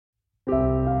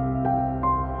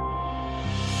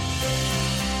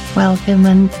Welcome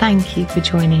and thank you for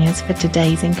joining us for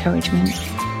today's encouragement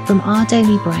from Our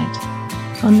Daily Bread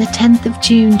on the 10th of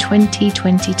June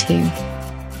 2022.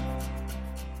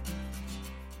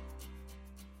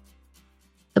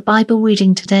 The Bible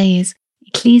reading today is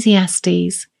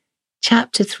Ecclesiastes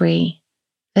chapter 3,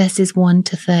 verses 1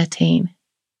 to 13.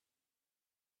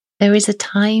 There is a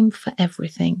time for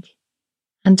everything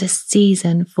and a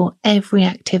season for every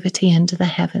activity under the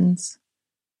heavens,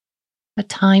 a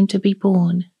time to be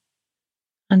born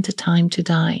and a time to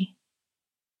die,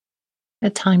 a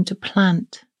time to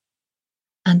plant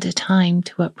and a time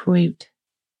to uproot,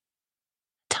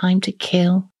 a time to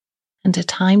kill and a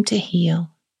time to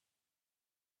heal,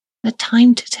 a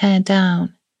time to tear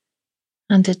down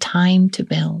and a time to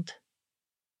build,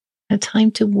 a time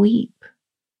to weep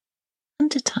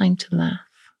and a time to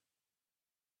laugh,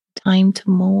 a time to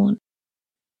mourn,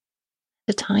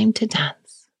 a time to dance,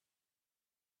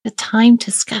 a time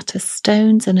to scatter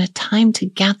stones and a time to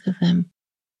gather them,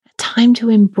 a time to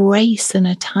embrace and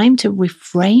a time to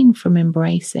refrain from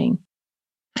embracing,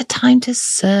 a time to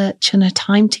search and a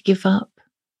time to give up,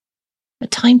 a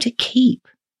time to keep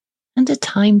and a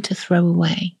time to throw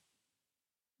away,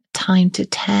 a time to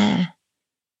tear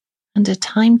and a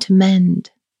time to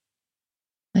mend,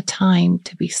 a time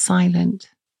to be silent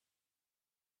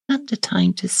and a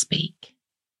time to speak,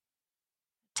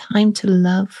 a time to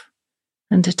love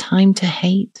and a time to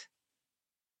hate,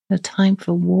 a time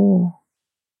for war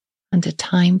and a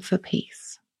time for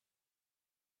peace.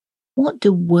 What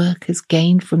do workers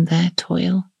gain from their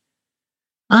toil?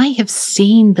 I have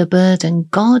seen the burden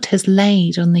God has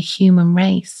laid on the human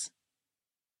race.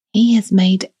 He has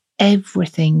made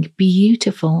everything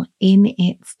beautiful in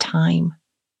its time.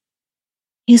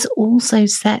 He has also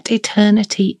set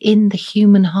eternity in the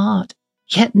human heart,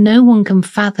 yet no one can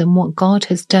fathom what God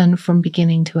has done from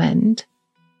beginning to end.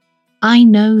 I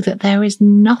know that there is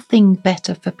nothing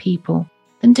better for people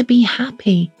than to be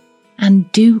happy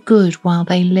and do good while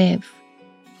they live,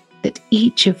 that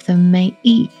each of them may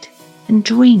eat and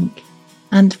drink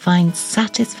and find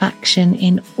satisfaction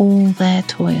in all their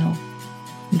toil.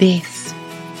 This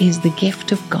is the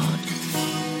gift of God.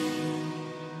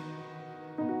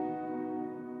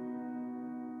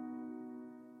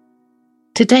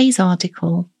 Today's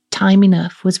article, Time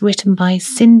Enough, was written by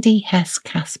Cindy Hess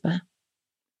Casper.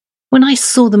 When I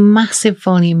saw the massive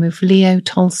volume of Leo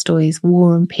Tolstoy's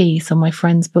War and Peace on my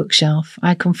friend's bookshelf,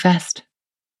 I confessed,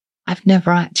 I've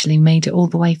never actually made it all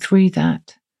the way through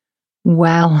that.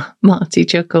 Well, Marty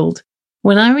chuckled.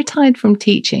 When I retired from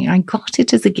teaching, I got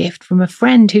it as a gift from a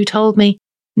friend who told me,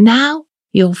 now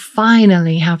you'll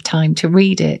finally have time to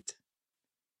read it.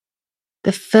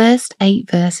 The first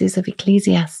 8 verses of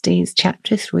Ecclesiastes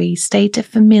chapter 3 state a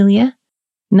familiar,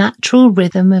 natural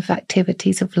rhythm of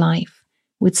activities of life,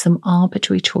 with some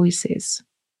arbitrary choices.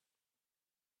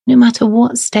 No matter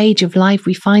what stage of life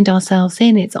we find ourselves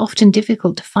in, it's often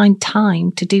difficult to find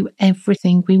time to do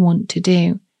everything we want to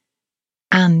do.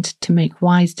 And to make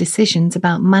wise decisions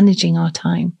about managing our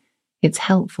time, it's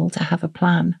helpful to have a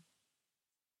plan.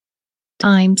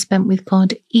 Time spent with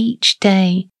God each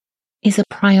day is a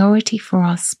priority for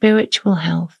our spiritual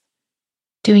health.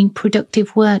 Doing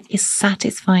productive work is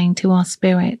satisfying to our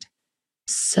spirit.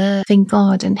 Serving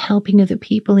God and helping other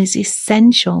people is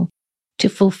essential to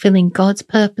fulfilling God's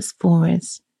purpose for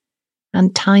us.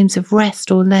 And times of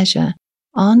rest or leisure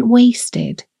aren't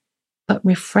wasted, but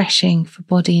refreshing for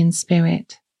body and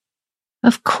spirit.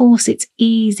 Of course, it's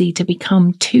easy to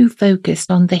become too focused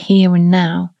on the here and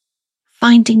now,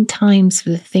 finding times for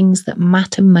the things that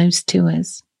matter most to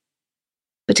us.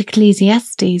 But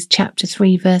Ecclesiastes chapter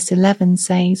 3 verse 11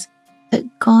 says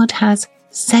that God has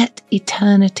set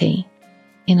eternity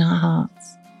in our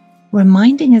hearts,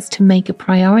 reminding us to make a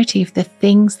priority of the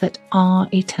things that are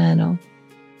eternal.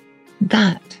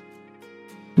 That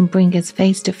can bring us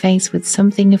face to face with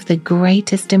something of the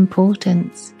greatest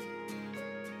importance,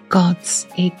 God's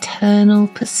eternal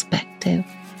perspective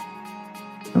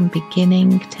from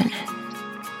beginning to end.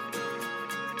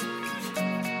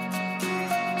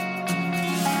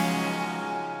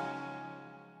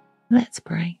 Let's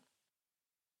pray.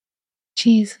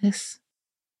 Jesus,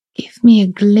 give me a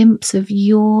glimpse of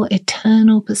your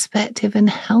eternal perspective and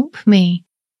help me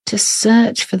to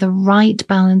search for the right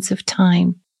balance of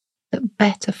time that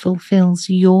better fulfills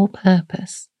your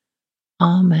purpose.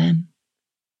 Amen.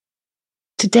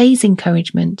 Today's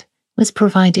encouragement was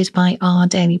provided by Our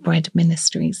Daily Bread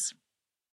Ministries.